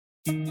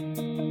Hi,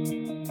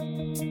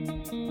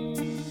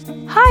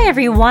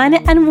 everyone,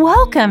 and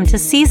welcome to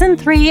Season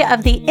 3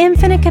 of the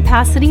Infinite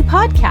Capacity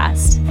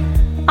Podcast.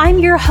 I'm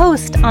your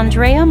host,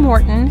 Andrea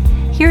Morton,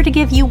 here to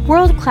give you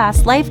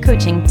world-class life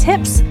coaching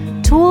tips,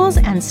 tools,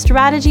 and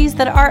strategies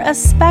that are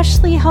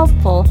especially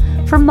helpful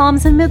for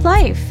moms in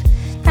midlife,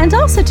 and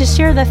also to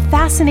share the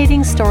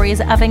fascinating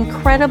stories of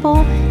incredible,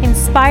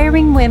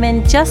 inspiring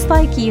women just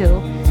like you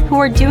who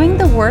are doing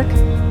the work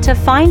to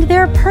find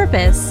their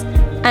purpose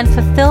and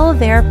fulfill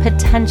their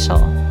potential.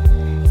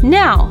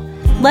 Now,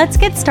 let's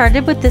get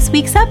started with this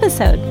week's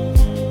episode.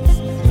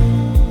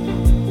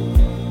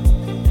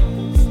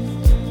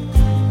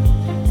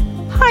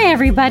 Hi,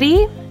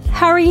 everybody.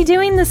 How are you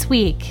doing this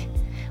week?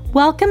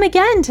 Welcome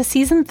again to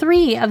Season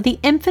 3 of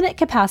the Infinite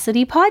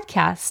Capacity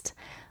Podcast.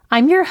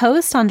 I'm your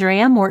host,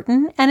 Andrea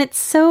Morton, and it's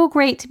so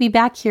great to be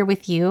back here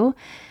with you.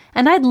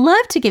 And I'd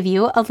love to give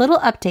you a little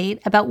update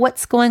about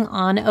what's going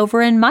on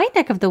over in my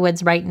neck of the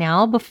woods right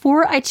now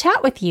before I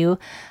chat with you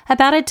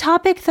about a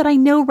topic that I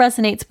know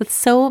resonates with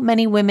so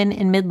many women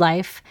in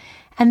midlife,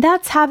 and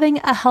that's having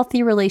a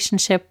healthy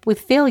relationship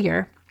with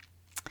failure.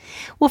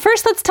 Well,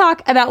 first, let's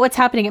talk about what's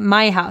happening at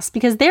my house,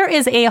 because there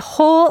is a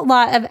whole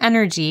lot of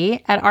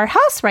energy at our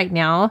house right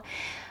now,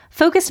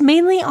 focused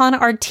mainly on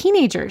our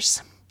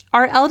teenagers.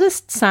 Our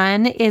eldest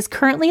son is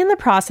currently in the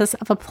process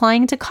of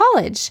applying to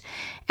college,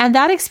 and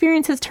that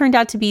experience has turned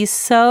out to be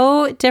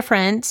so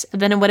different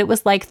than what it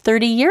was like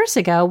 30 years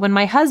ago when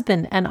my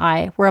husband and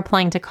I were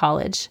applying to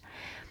college.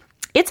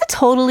 It's a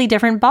totally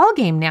different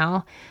ballgame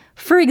now.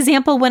 For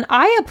example, when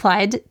I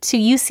applied to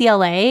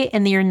UCLA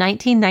in the year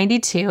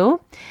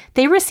 1992,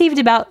 they received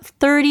about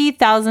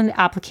 30,000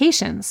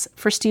 applications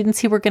for students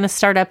who were going to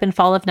start up in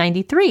fall of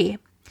 93.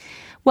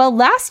 Well,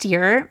 last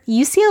year,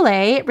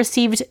 UCLA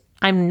received,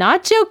 I'm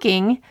not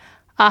joking,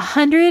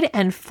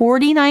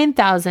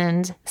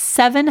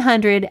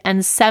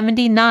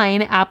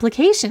 149,779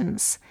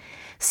 applications.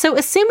 So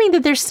assuming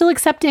that they're still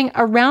accepting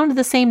around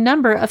the same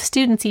number of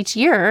students each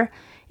year,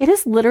 it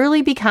has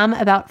literally become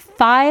about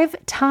 5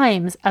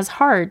 times as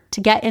hard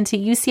to get into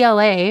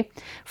UCLA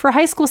for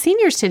high school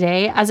seniors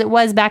today as it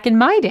was back in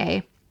my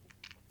day.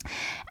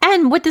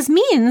 And what this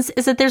means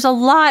is that there's a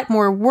lot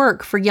more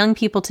work for young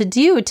people to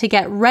do to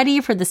get ready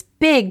for this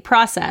big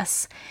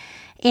process.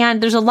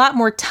 And there's a lot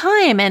more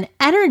time and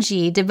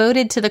energy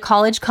devoted to the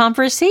college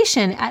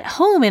conversation at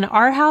home in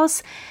our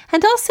house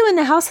and also in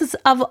the houses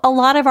of a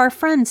lot of our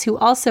friends who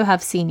also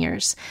have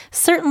seniors.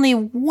 Certainly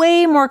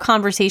way more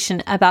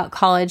conversation about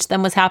college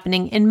than was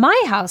happening in my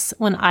house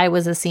when I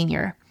was a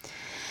senior.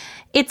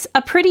 It's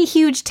a pretty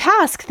huge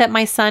task that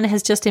my son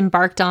has just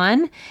embarked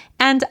on,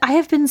 and I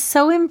have been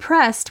so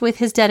impressed with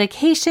his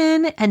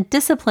dedication and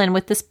discipline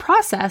with this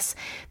process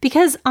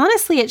because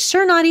honestly, it's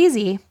sure not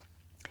easy.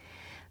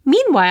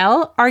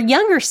 Meanwhile, our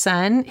younger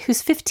son,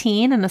 who's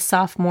 15 and a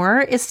sophomore,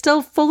 is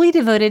still fully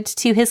devoted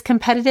to his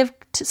competitive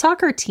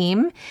soccer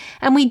team,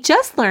 and we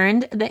just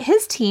learned that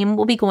his team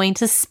will be going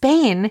to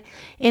Spain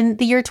in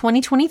the year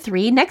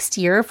 2023, next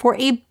year, for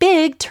a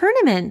big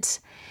tournament.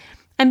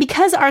 And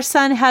because our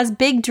son has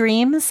big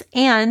dreams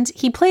and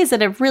he plays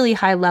at a really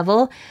high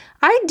level,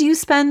 I do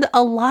spend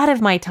a lot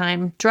of my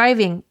time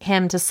driving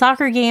him to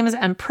soccer games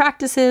and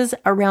practices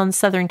around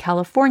Southern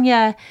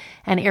California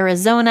and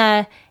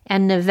Arizona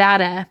and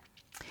Nevada.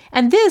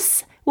 And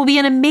this will be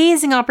an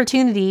amazing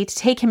opportunity to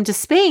take him to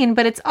Spain,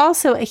 but it's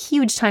also a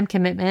huge time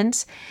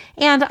commitment.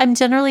 And I'm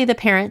generally the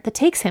parent that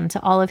takes him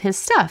to all of his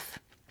stuff.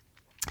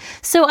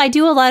 So I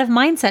do a lot of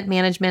mindset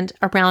management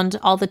around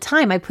all the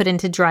time I put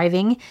into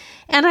driving.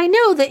 And I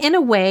know that in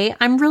a way,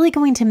 I'm really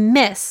going to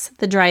miss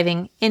the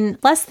driving in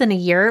less than a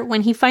year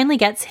when he finally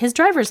gets his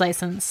driver's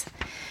license.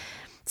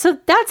 So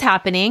that's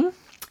happening,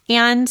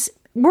 and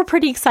we're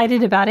pretty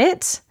excited about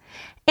it.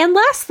 And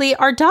lastly,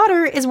 our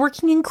daughter is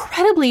working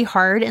incredibly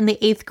hard in the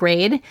 8th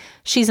grade.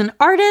 She's an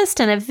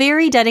artist and a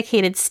very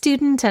dedicated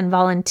student and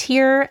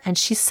volunteer, and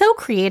she's so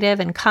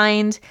creative and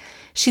kind.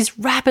 She's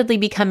rapidly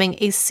becoming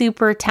a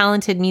super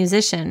talented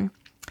musician.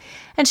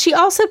 And she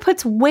also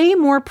puts way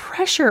more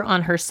pressure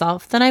on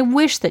herself than I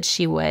wish that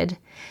she would.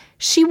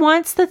 She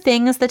wants the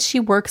things that she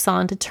works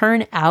on to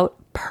turn out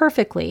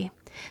perfectly.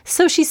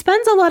 So she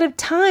spends a lot of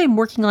time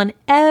working on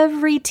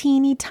every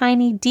teeny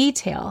tiny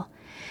detail.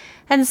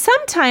 And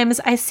sometimes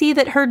I see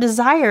that her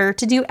desire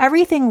to do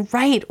everything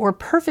right or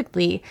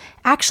perfectly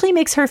actually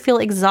makes her feel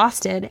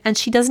exhausted and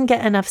she doesn't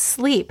get enough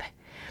sleep.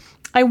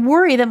 I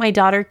worry that my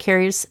daughter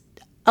cares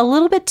a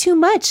little bit too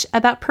much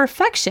about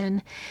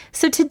perfection.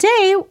 So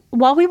today,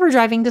 while we were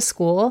driving to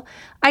school,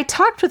 I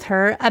talked with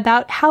her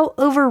about how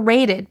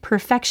overrated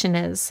perfection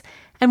is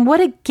and what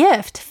a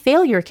gift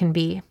failure can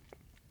be,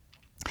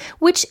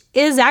 which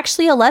is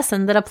actually a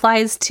lesson that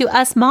applies to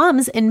us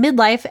moms in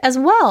midlife as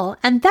well.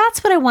 And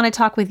that's what I want to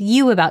talk with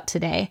you about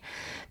today.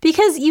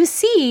 Because you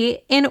see,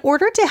 in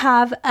order to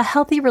have a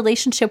healthy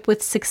relationship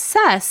with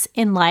success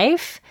in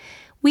life,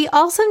 we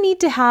also need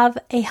to have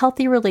a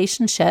healthy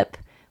relationship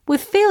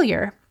with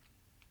failure.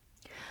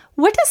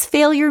 What does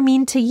failure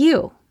mean to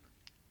you?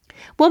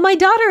 Well, my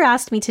daughter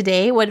asked me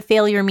today what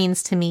failure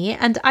means to me,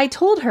 and I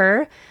told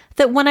her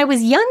that when I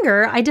was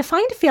younger, I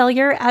defined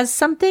failure as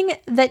something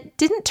that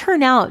didn't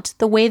turn out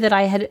the way that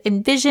I had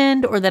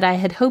envisioned or that I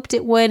had hoped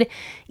it would,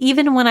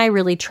 even when I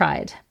really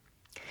tried.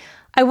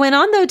 I went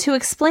on, though, to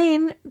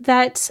explain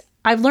that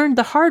I've learned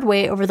the hard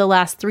way over the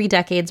last 3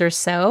 decades or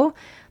so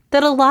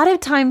that a lot of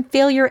time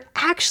failure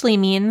actually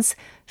means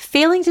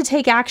failing to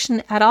take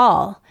action at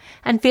all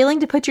and failing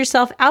to put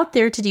yourself out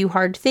there to do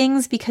hard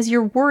things because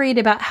you're worried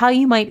about how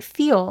you might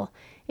feel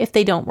if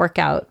they don't work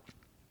out.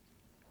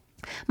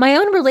 My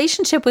own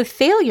relationship with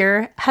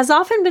failure has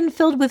often been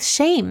filled with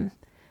shame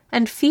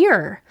and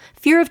fear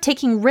of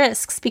taking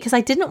risks because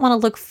I didn't want to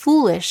look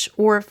foolish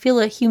or feel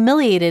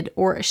humiliated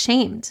or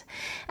ashamed.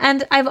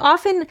 And I've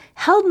often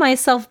held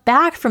myself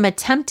back from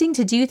attempting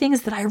to do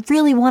things that I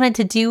really wanted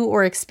to do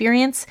or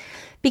experience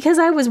because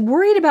I was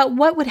worried about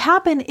what would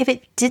happen if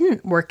it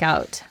didn't work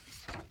out.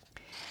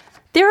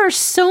 There are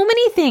so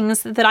many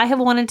things that I have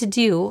wanted to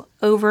do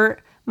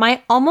over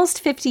my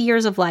almost 50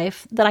 years of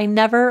life that I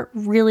never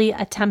really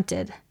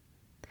attempted.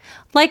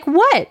 Like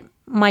what?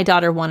 My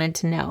daughter wanted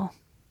to know.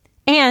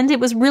 And it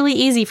was really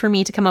easy for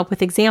me to come up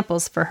with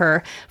examples for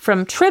her,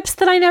 from trips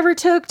that I never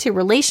took, to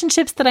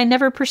relationships that I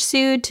never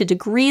pursued, to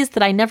degrees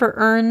that I never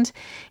earned.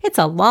 It's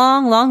a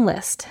long, long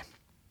list.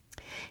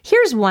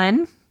 Here's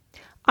one.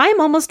 I'm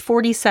almost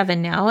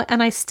 47 now,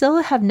 and I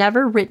still have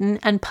never written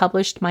and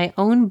published my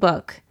own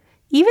book,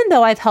 even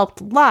though I've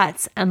helped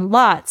lots and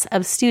lots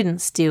of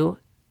students do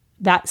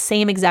that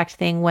same exact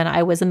thing when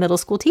I was a middle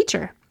school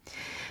teacher.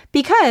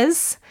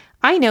 Because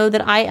I know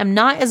that I am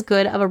not as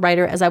good of a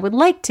writer as I would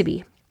like to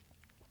be.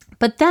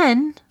 But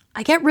then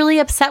I get really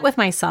upset with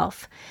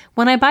myself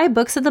when I buy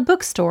books at the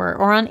bookstore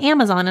or on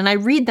Amazon and I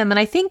read them and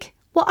I think,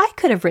 well, I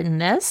could have written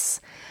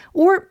this.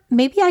 Or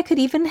maybe I could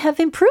even have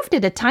improved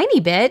it a tiny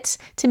bit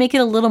to make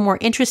it a little more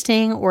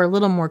interesting or a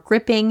little more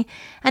gripping.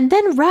 And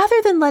then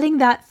rather than letting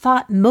that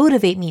thought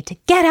motivate me to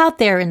get out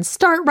there and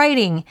start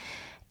writing,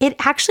 it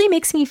actually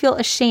makes me feel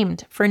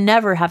ashamed for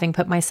never having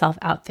put myself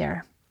out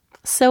there.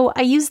 So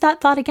I use that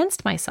thought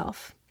against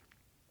myself.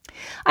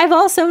 I've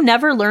also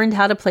never learned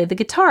how to play the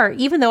guitar,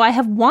 even though I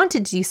have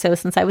wanted to do so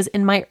since I was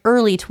in my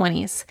early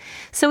 20s.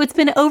 So it's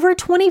been over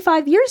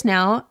 25 years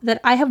now that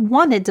I have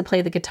wanted to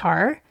play the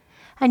guitar,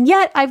 and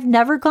yet I've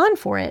never gone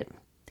for it.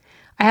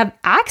 I have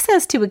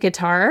access to a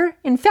guitar.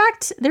 In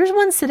fact, there's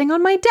one sitting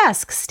on my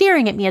desk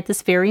staring at me at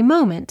this very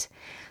moment.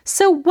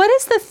 So what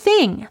is the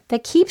thing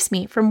that keeps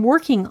me from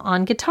working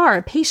on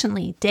guitar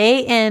patiently day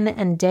in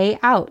and day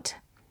out?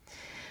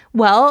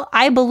 Well,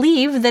 I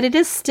believe that it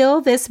is still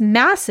this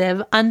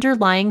massive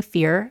underlying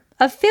fear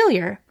of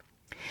failure.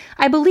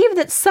 I believe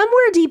that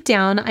somewhere deep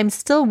down, I'm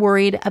still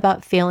worried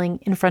about failing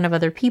in front of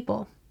other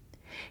people.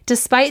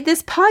 Despite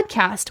this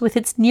podcast with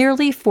its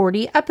nearly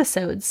 40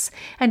 episodes,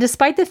 and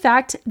despite the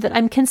fact that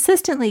I'm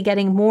consistently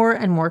getting more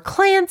and more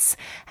clients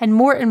and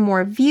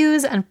more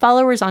views and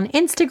followers on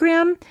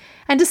Instagram,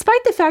 and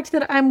despite the fact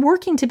that I'm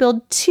working to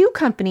build 2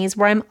 companies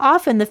where I'm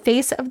often the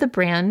face of the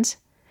brand,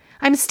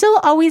 I'm still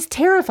always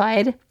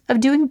terrified of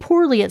doing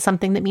poorly at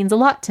something that means a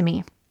lot to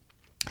me.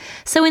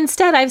 So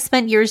instead, I've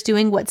spent years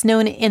doing what's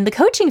known in the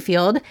coaching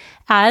field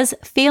as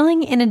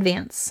failing in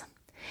advance.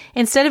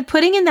 Instead of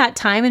putting in that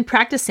time and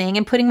practicing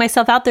and putting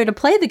myself out there to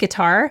play the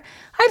guitar,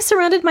 I've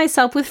surrounded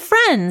myself with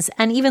friends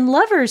and even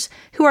lovers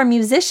who are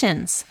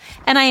musicians,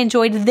 and I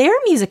enjoyed their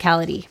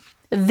musicality,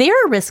 their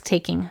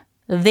risk-taking,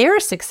 their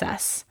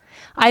success.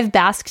 I've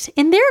basked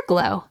in their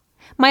glow.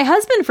 My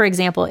husband, for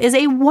example, is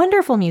a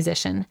wonderful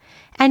musician,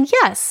 and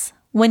yes,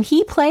 when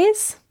he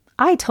plays,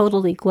 I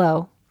totally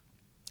glow.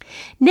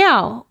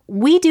 Now,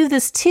 we do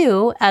this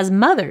too as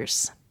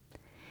mothers.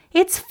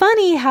 It's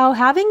funny how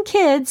having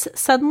kids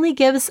suddenly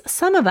gives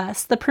some of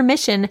us the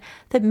permission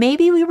that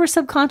maybe we were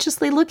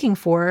subconsciously looking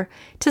for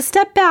to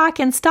step back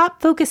and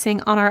stop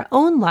focusing on our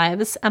own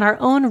lives and our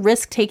own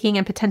risk-taking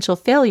and potential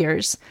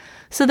failures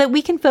so that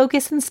we can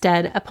focus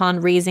instead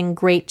upon raising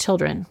great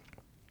children.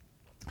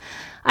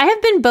 I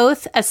have been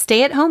both a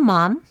stay-at-home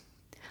mom,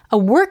 a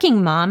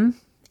working mom,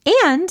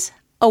 and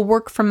a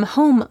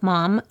work-from-home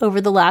mom over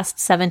the last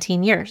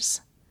 17 years.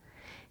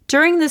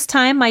 During this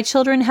time, my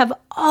children have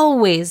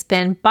always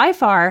been, by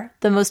far,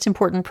 the most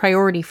important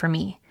priority for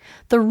me,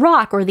 the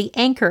rock or the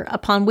anchor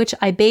upon which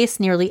I base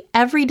nearly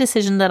every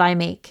decision that I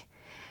make.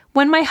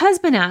 When my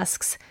husband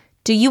asks,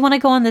 "Do you want to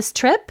go on this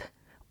trip?"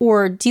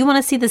 Or "Do you want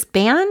to see this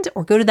band?"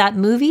 Or "Go to that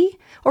movie?"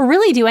 Or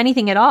really do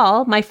anything at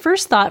all, my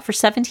first thought for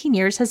 17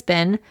 years has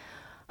been,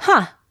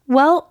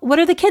 well, what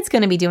are the kids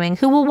going to be doing?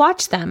 Who will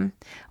watch them?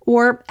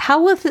 Or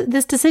how will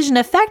this decision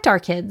affect our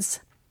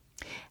kids?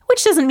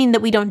 Which doesn't mean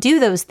that we don't do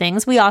those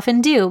things. We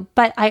often do,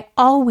 but I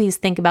always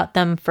think about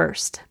them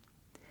first.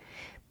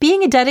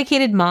 Being a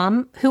dedicated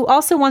mom who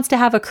also wants to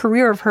have a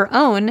career of her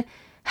own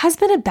has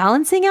been a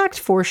balancing act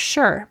for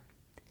sure.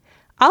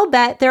 I'll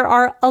bet there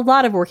are a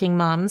lot of working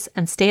moms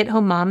and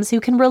stay-at-home moms who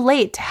can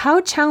relate to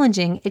how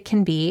challenging it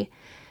can be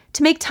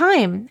to make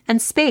time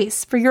and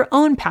space for your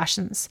own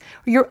passions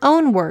or your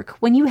own work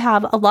when you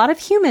have a lot of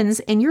humans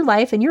in your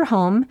life and your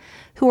home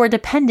who are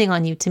depending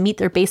on you to meet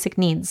their basic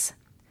needs.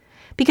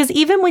 Because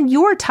even when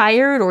you're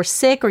tired or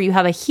sick or you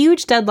have a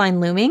huge deadline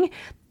looming,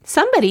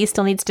 somebody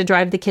still needs to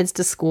drive the kids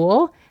to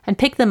school and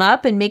pick them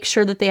up and make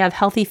sure that they have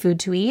healthy food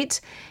to eat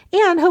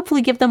and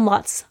hopefully give them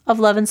lots of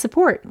love and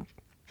support.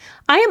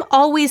 I am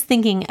always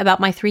thinking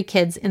about my 3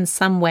 kids in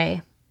some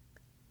way.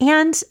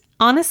 And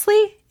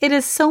honestly, it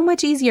is so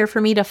much easier for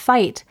me to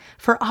fight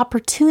for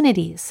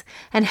opportunities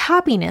and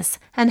happiness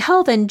and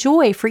health and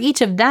joy for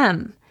each of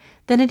them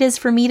than it is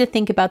for me to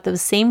think about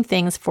those same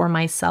things for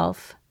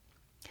myself.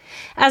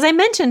 As I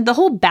mentioned, the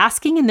whole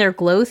basking in their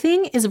glow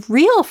thing is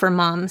real for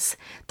moms.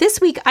 This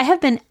week, I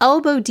have been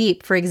elbow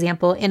deep, for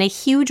example, in a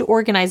huge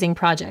organizing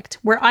project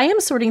where I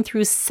am sorting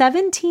through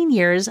 17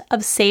 years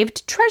of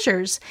saved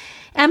treasures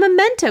and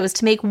mementos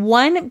to make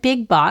one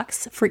big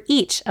box for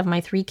each of my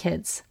 3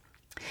 kids.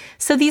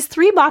 So these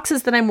 3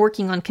 boxes that I'm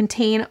working on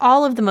contain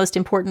all of the most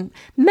important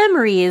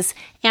memories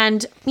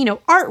and,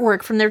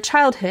 artwork from their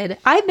childhood.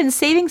 I've been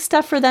saving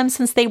stuff for them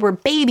since they were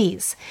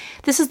babies.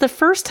 This is the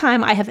first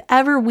time I have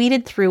ever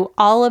weeded through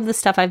all of the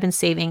stuff I've been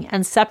saving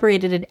and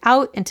separated it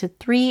out into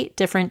 3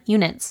 different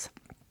units.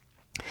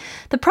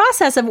 The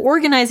process of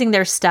organizing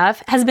their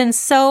stuff has been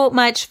so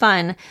much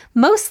fun,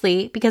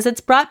 mostly because it's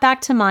brought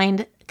back to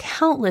mind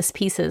countless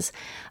pieces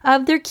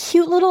of their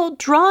cute little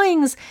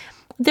drawings,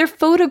 their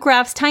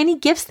photographs, tiny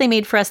gifts they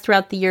made for us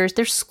throughout the years,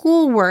 their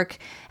schoolwork,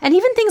 and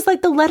even things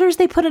like the letters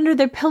they put under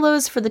their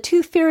pillows for the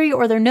Tooth Fairy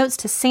or their notes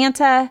to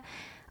Santa.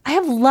 I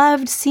have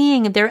loved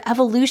seeing their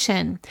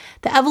evolution.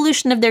 The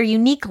evolution of their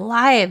unique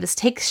lives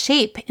takes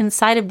shape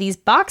inside of these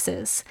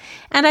boxes.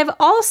 And I've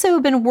also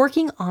been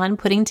working on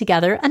putting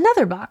together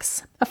another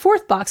box, a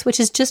 4th box, which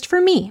is just for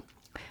me.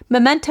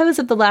 Mementos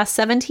of the last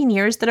 17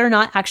 years that are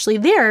not actually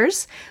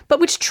theirs, but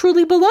which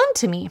truly belong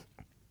to me,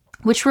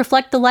 which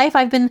reflect the life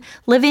I've been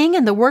living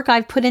and the work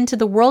I've put into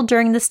the world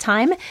during this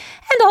time,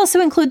 and also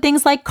include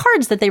things like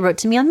cards that they wrote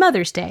to me on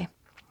Mother's Day.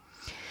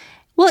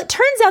 Well, it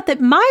turns out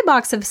that my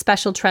box of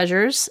special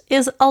treasures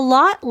is a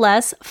lot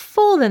less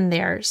full than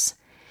theirs.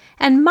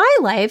 And my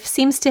life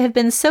seems to have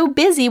been so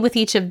busy with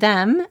each of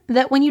them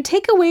that when you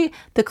take away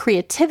the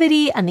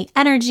creativity and the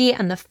energy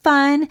and the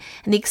fun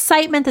and the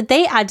excitement that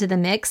they add to the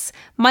mix,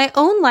 my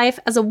own life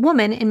as a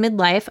woman in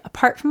midlife,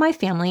 apart from my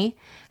family,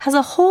 has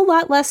a whole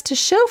lot less to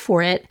show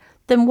for it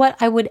than what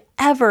I would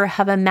ever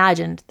have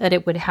imagined that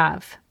it would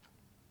have.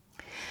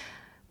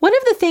 One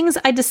of the things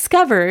I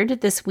discovered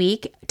this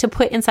week to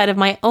put inside of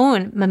my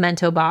own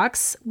memento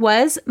box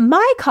was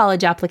my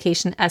college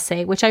application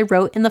essay, which I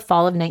wrote in the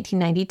fall of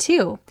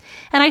 1992.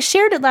 And I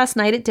shared it last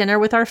night at dinner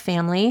with our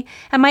family,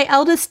 and my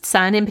eldest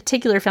son in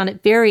particular found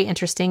it very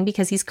interesting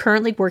because he's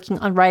currently working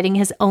on writing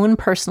his own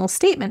personal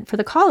statement for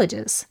the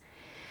colleges.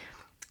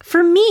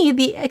 For me,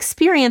 the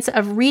experience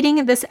of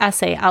reading this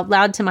essay out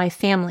loud to my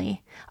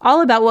family,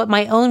 all about what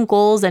my own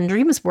goals and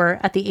dreams were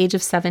at the age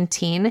of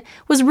 17,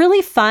 was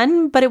really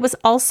fun, but it was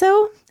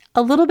also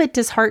a little bit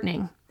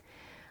disheartening.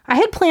 I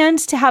had planned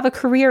to have a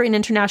career in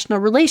international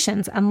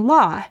relations and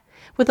law,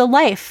 with a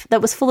life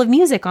that was full of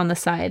music on the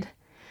side.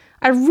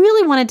 I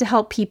really wanted to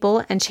help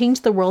people and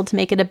change the world to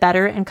make it a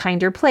better and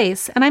kinder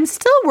place, and I'm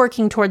still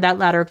working toward that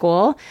latter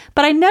goal,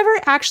 but I never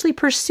actually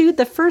pursued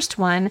the first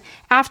one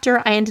after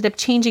I ended up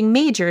changing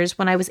majors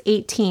when I was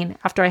 18,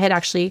 after I had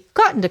actually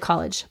gotten to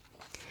college.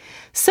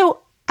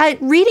 So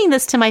reading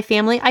this to my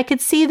family, I could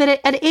see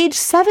that at age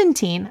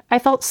 17, I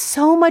felt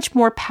so much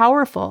more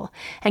powerful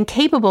and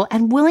capable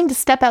and willing to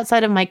step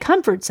outside of my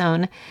comfort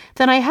zone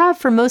than I have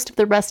for most of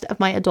the rest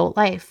of my adult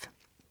life.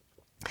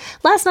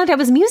 Last night, I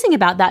was musing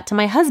about that to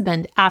my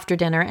husband after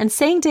dinner and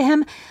saying to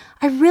him,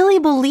 I really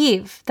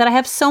believe that I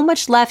have so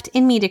much left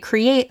in me to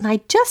create, and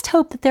I just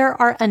hope that there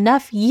are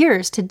enough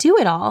years to do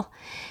it all.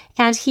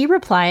 And he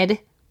replied,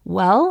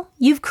 well,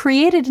 you've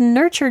created and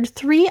nurtured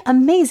 3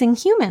 amazing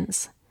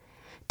humans.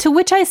 To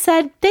which I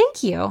said,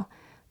 thank you.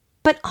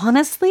 But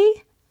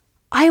honestly,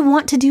 I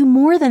want to do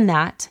more than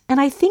that. And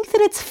I think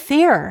that it's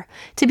fair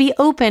to be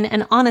open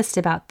and honest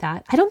about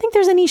that. I don't think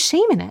there's any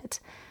shame in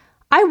it.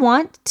 I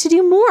want to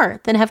do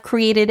more than have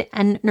created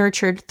and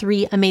nurtured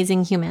 3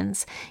 amazing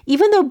humans.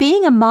 Even though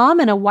being a mom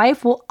and a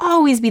wife will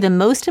always be the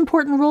most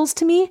important roles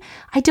to me,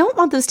 I don't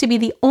want those to be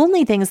the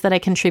only things that I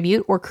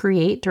contribute or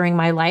create during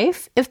my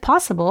life, if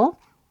possible.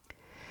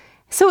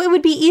 So it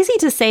would be easy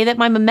to say that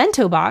my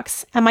memento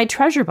box and my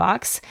treasure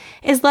box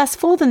is less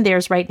full than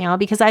theirs right now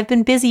because I've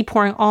been busy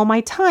pouring all my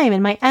time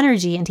and my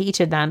energy into each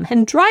of them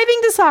and driving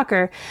to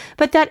soccer.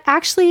 But that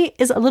actually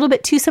is a little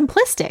bit too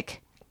simplistic.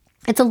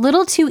 It's a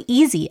little too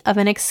easy of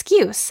an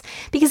excuse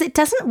because it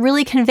doesn't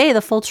really convey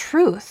the full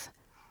truth.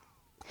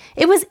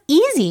 It was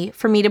easy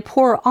for me to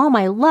pour all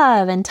my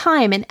love and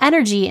time and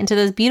energy into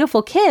those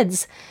beautiful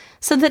kids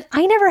so that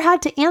I never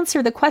had to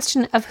answer the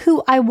question of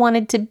who I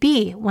wanted to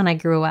be when I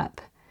grew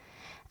up.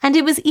 And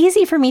it was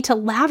easy for me to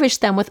lavish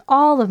them with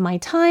all of my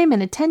time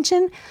and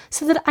attention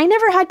so that I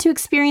never had to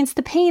experience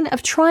the pain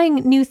of trying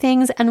new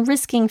things and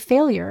risking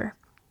failure.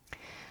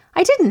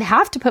 I didn't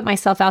have to put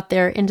myself out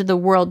there into the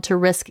world to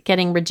risk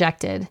getting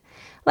rejected.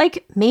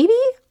 Maybe,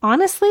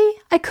 honestly,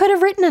 I could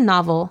have written a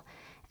novel.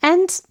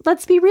 And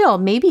let's be real,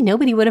 maybe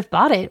nobody would have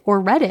bought it or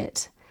read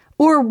it.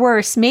 Or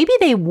worse, maybe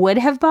they would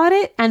have bought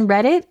it and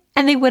read it,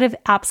 and they would have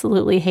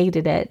absolutely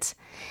hated it,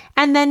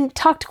 and then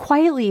talked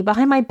quietly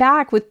behind my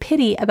back with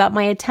pity about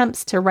my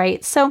attempts to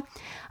write. So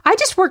I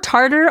just worked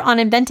harder on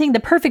inventing the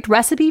perfect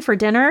recipe for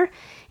dinner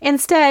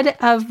instead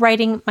of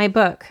writing my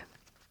book.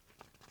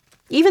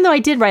 Even though I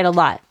did write a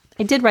lot,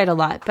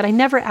 but I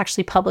never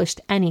actually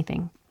published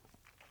anything.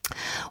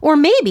 Or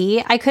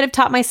maybe I could have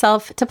taught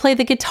myself to play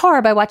the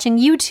guitar by watching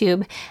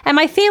YouTube, and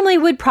my family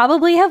would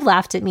probably have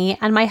laughed at me,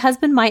 and my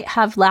husband might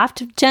have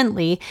laughed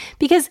gently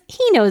because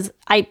he knows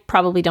I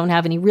probably don't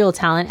have any real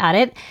talent at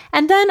it,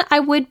 and then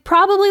I would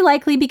probably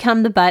likely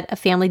become the butt of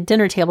family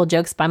dinner table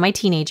jokes by my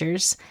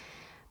teenagers.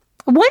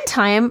 One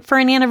time, for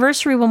an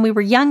anniversary when we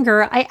were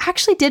younger, I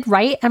actually did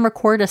write and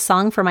record a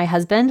song for my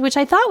husband, which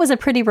I thought was a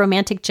pretty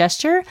romantic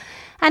gesture.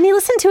 And he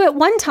listened to it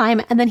one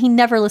time and then he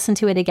never listened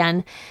to it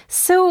again.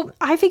 So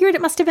I figured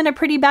it must have been a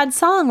pretty bad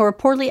song or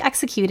poorly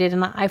executed,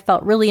 and I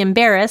felt really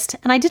embarrassed,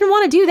 and I didn't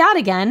want to do that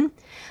again.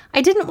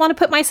 I didn't want to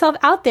put myself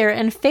out there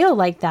and fail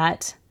like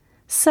that.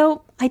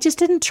 So I just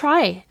didn't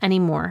try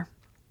anymore.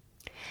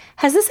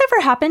 Has this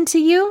ever happened to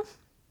you?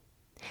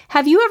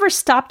 Have you ever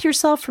stopped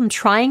yourself from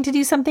trying to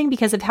do something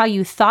because of how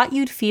you thought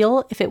you'd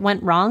feel if it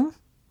went wrong?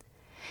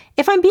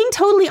 If I'm being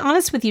totally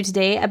honest with you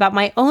today about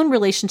my own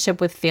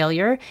relationship with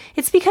failure,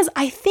 it's because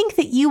I think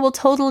that you will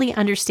totally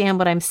understand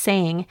what I'm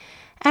saying.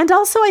 And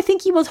also, I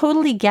think you will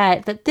totally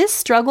get that this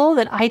struggle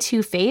that I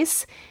too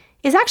face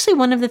is actually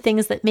one of the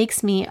things that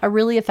makes me a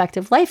really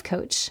effective life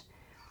coach.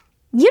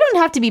 You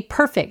don't have to be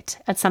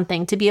perfect at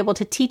something to be able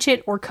to teach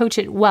it or coach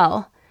it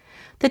well.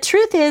 The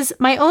truth is,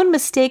 my own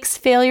mistakes,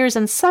 failures,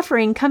 and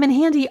suffering come in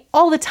handy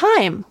all the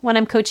time when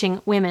I'm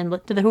coaching women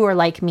who are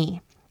like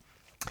me.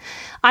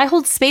 I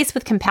hold space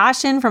with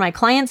compassion for my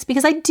clients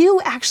because I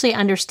do actually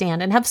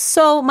understand and have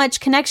so much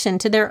connection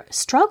to their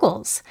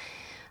struggles.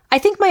 I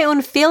think my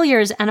own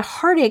failures and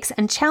heartaches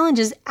and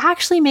challenges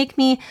actually make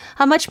me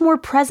a much more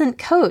present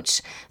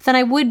coach than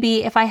I would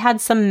be if I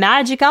had some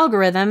magic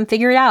algorithm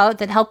figured out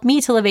that helped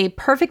me to live a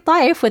perfect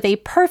life with a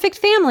perfect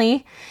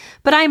family.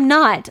 But I'm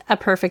not a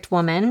perfect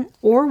woman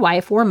or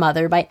wife or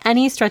mother by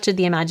any stretch of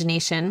the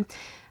imagination.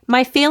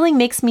 My failing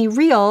makes me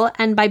real,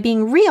 and by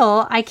being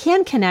real, I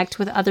can connect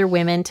with other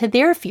women to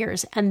their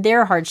fears and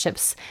their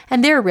hardships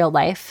and their real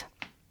life.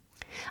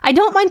 I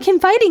don't mind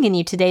confiding in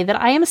you today that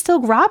I am still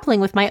grappling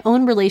with my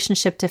own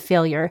relationship to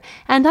failure,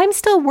 and I'm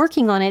still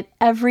working on it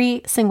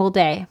every single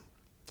day.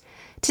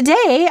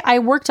 Today, I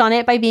worked on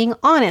it by being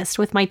honest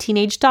with my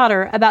teenage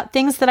daughter about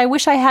things that I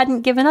wish I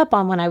hadn't given up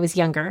on when I was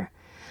younger.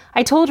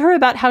 I told her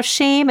about how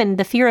shame and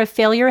the fear of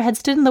failure had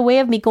stood in the way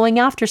of me going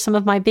after some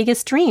of my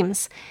biggest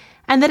dreams,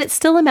 and that it's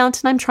still a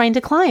mountain I'm trying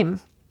to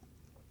climb.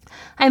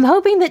 I'm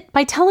hoping that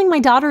by telling my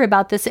daughter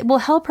about this, it will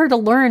help her to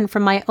learn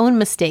from my own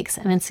mistakes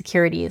and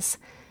insecurities.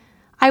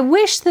 I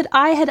wish that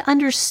I had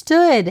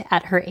understood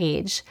at her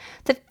age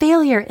that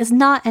failure is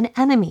not an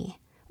enemy.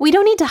 We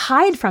don't need to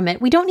hide from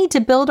it. We don't need to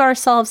build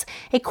ourselves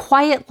a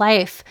quiet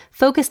life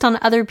focused on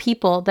other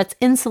people that's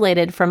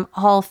insulated from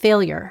all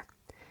failure.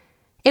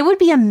 It would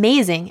be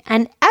amazing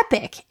and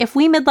epic if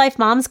we midlife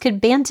moms could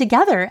band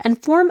together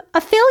and form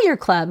a failure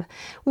club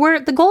where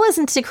the goal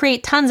isn't to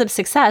create tons of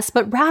success,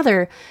 but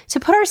rather to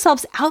put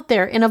ourselves out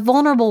there in a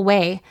vulnerable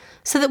way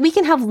so that we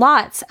can have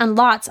lots and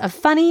lots of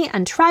funny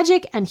and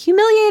tragic and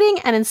humiliating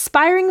and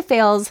inspiring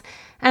fails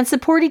and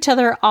support each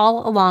other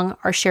all along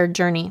our shared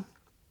journey.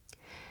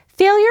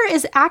 Failure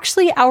is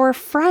actually our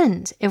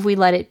friend if we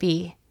let it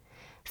be.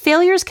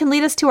 Failures can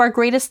lead us to our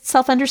greatest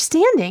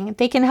self-understanding.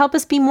 They can help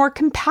us be more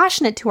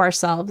compassionate to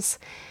ourselves.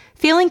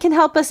 Failing can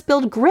help us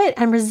build grit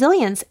and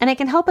resilience, and it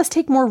can help us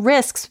take more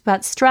risks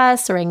about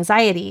stress or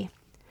anxiety.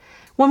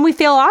 When we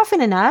fail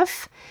often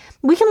enough,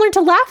 we can learn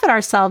to laugh at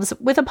ourselves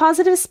with a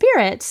positive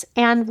spirit.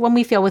 And when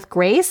we fail with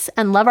grace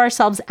and love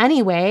ourselves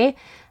anyway,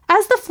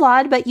 as the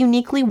flawed but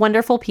uniquely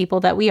wonderful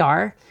people that we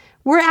are,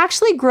 we're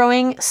actually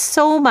growing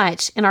so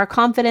much in our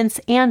confidence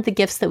and the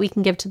gifts that we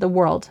can give to the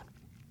world.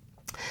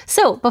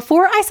 So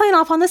before I sign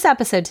off on this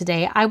episode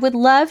today, I would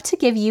love to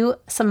give you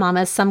some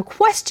mamas some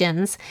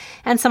questions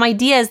and some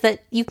ideas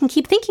that you can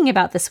keep thinking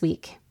about this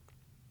week.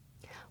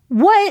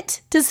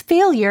 What does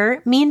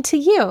failure mean to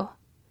you?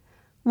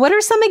 What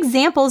are some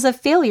examples of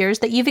failures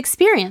that you've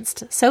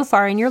experienced so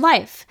far in your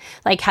life?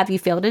 Like, have you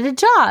failed at a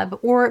job,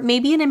 or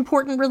maybe an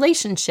important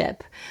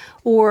relationship,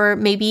 or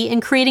maybe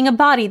in creating a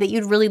body that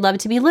you'd really love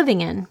to be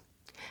living in?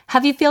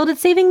 Have you failed at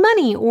saving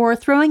money or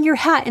throwing your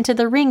hat into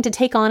the ring to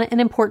take on an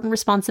important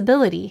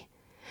responsibility?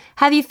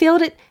 Have you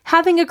failed at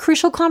having a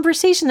crucial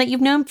conversation that you've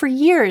known for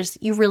years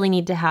you really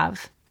need to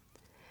have?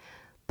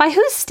 By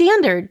whose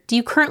standard do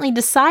you currently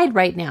decide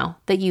right now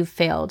that you've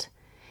failed?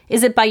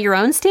 Is it by your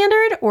own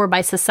standard or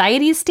by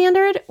society's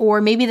standard, or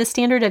maybe the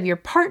standard of your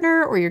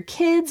partner or your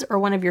kids or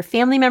one of your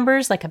family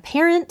members like a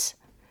parent?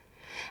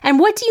 And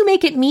what do you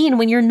make it mean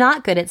when you're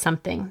not good at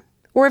something?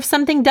 Or if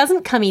something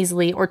doesn't come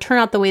easily or turn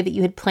out the way that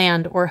you had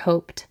planned or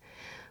hoped?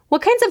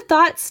 What kinds of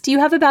thoughts do you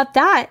have about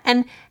that?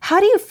 And how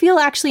do you feel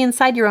actually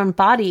inside your own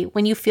body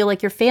when you feel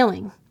like you're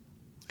failing?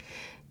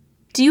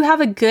 Do you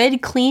have a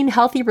good, clean,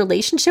 healthy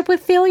relationship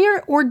with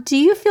failure, or do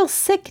you feel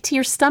sick to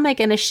your stomach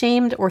and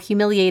ashamed or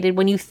humiliated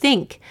when you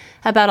think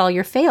about all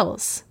your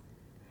fails?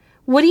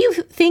 What do you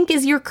think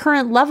is your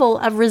current level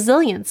of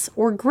resilience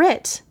or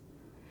grit?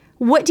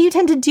 What do you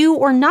tend to do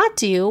or not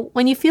do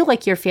when you feel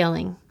like you're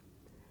failing?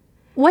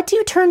 What do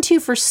you turn to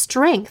for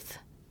strength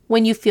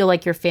when you feel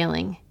like you're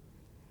failing?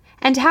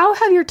 And how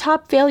have your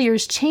top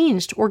failures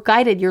changed or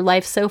guided your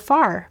life so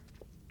far?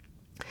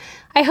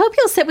 I hope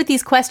you'll sit with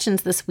these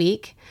questions this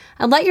week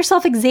and let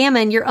yourself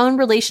examine your own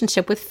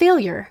relationship with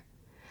failure.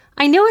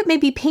 I know it may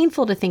be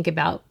painful to think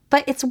about,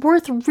 but it's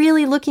worth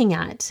really looking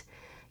at.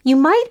 You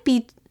might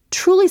be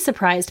truly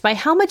surprised by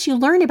how much you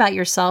learn about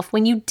yourself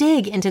when you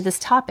dig into this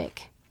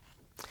topic.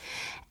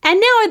 And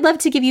now I'd love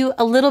to give you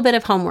a little bit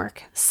of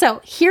homework. So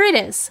here it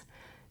is.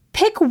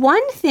 Pick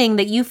one thing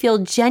that you feel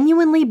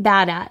genuinely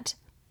bad at,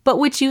 but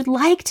which you'd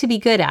like to be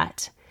good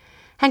at,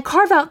 and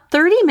carve out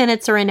 30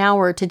 minutes or an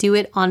hour to do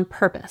it on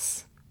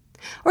purpose.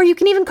 Or you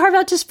can even carve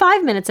out just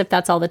 5 minutes if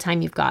that's all the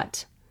time you've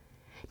got.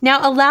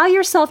 Now allow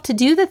yourself to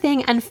do the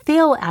thing and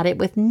fail at it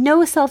with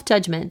no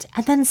self-judgment,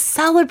 and then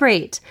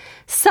celebrate.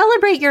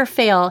 Celebrate your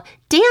fail.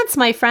 Dance,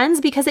 my friends,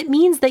 because it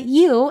means that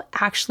you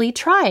actually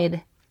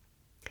tried.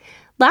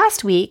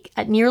 Last week,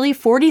 at nearly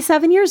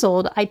 47 years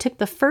old, I took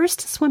the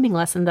first swimming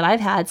lesson that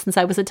I've had since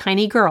I was a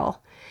tiny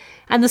girl.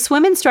 And the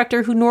swim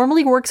instructor who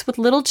normally works with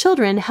little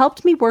children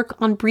helped me work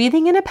on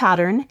breathing in a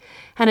pattern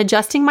and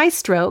adjusting my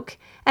stroke,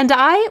 and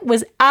I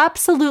was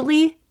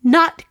absolutely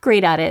not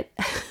great at it.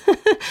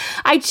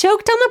 I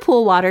choked on the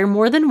pool water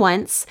more than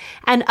once,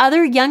 and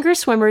other younger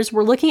swimmers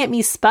were looking at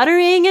me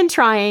sputtering and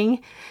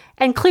trying,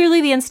 and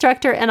clearly the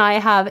instructor and I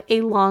have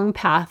a long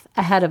path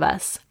ahead of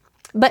us.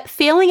 But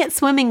failing at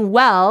swimming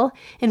well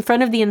in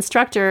front of the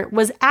instructor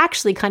was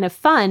actually kind of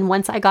fun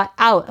once I got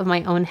out of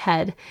my own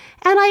head.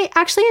 And I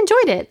actually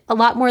enjoyed it a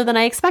lot more than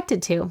I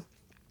expected to.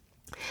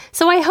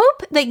 So I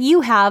hope that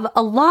you have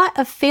a lot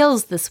of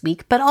fails this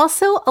week, but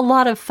also a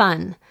lot of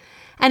fun.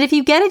 And if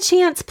you get a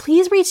chance,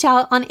 please reach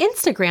out on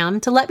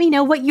Instagram to let me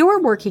know what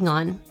you're working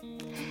on.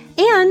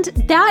 And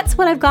that's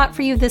what I've got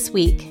for you this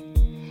week.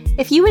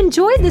 If you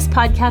enjoyed this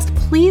podcast,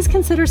 please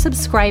consider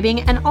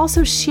subscribing and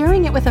also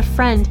sharing it with a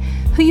friend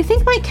who you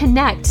think might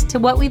connect to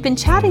what we've been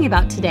chatting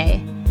about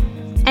today.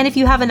 And if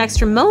you have an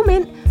extra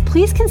moment,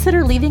 please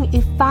consider leaving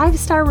a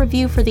 5-star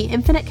review for the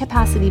Infinite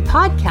Capacity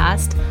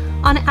podcast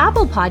on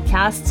Apple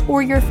Podcasts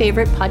or your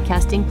favorite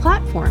podcasting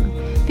platform.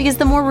 Because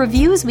the more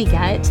reviews we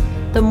get,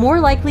 the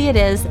more likely it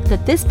is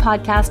that this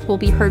podcast will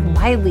be heard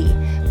widely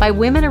by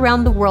women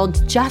around the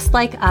world just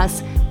like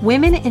us,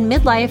 women in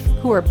midlife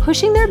who are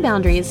pushing their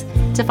boundaries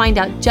to find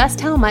out just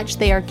how much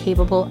they are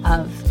capable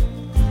of.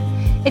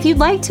 If you'd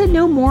like to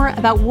know more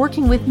about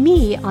working with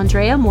me,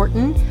 Andrea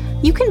Morton,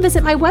 you can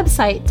visit my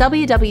website,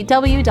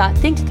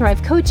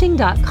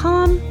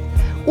 www.thinktotthrivecoaching.com,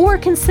 or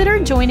consider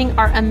joining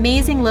our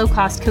amazing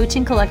low-cost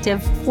coaching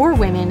collective for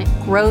women,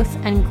 Growth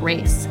and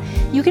Grace.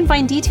 You can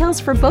find details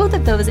for both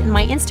of those in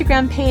my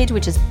Instagram page,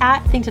 which is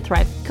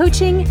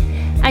 @ThinkToThriveCoaching,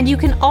 and you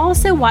can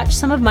also watch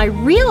some of my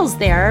reels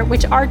there,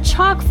 which are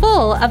chock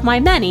full of my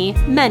many,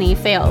 many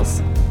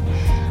fails.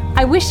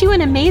 I wish you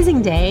an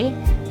amazing day,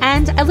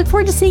 and I look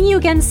forward to seeing you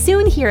again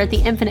soon here at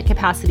the Infinite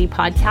Capacity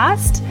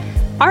Podcast.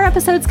 Our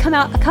episodes come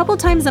out a couple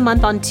times a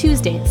month on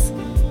Tuesdays.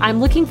 I'm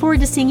looking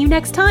forward to seeing you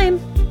next time.